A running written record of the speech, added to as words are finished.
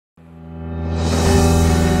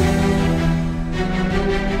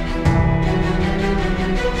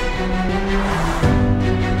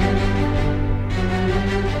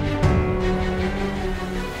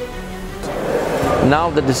now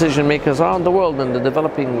the decision makers around the world and the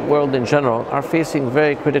developing world in general are facing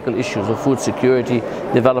very critical issues of food security,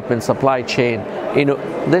 development, supply chain.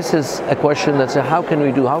 This is a question that's how can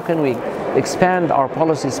we do? How can we expand our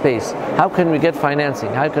policy space? How can we get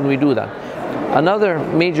financing? How can we do that? Another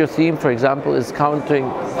major theme, for example, is fighting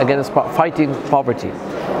poverty.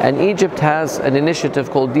 And Egypt has an initiative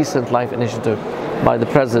called Decent Life Initiative by the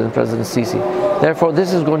President Sisi. Therefore,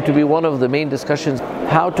 this is going to be one of the main discussions,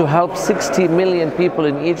 how to help 60 million people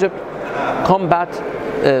in Egypt combat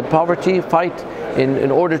poverty, fight in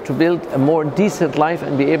order to build a more decent life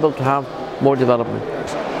and be able to have more development.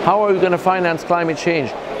 How are we going to finance climate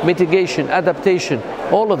change, mitigation, adaptation,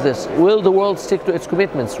 all of this? Will the world stick to its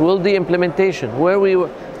commitments? Will the implementation,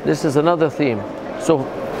 this is another theme. So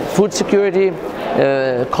food security,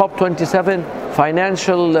 COP27,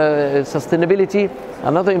 financial sustainability.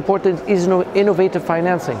 Another important is innovative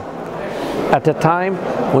financing. At a time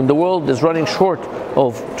when the world is running short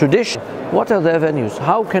of tradition, what are the avenues?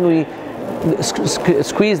 How can we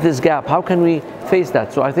squeeze this gap? How can we face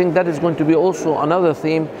that? So I think that is going to be also another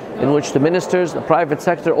theme in which the ministers, the private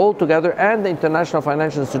sector all together, and the international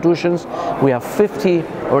financial institutions, we have 50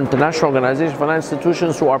 international organizations, financial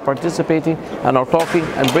institutions who are participating and are talking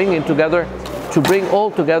and bringing together, to bring all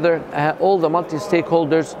together all the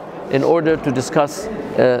multi-stakeholders in order to discuss,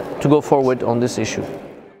 to go forward on this issue.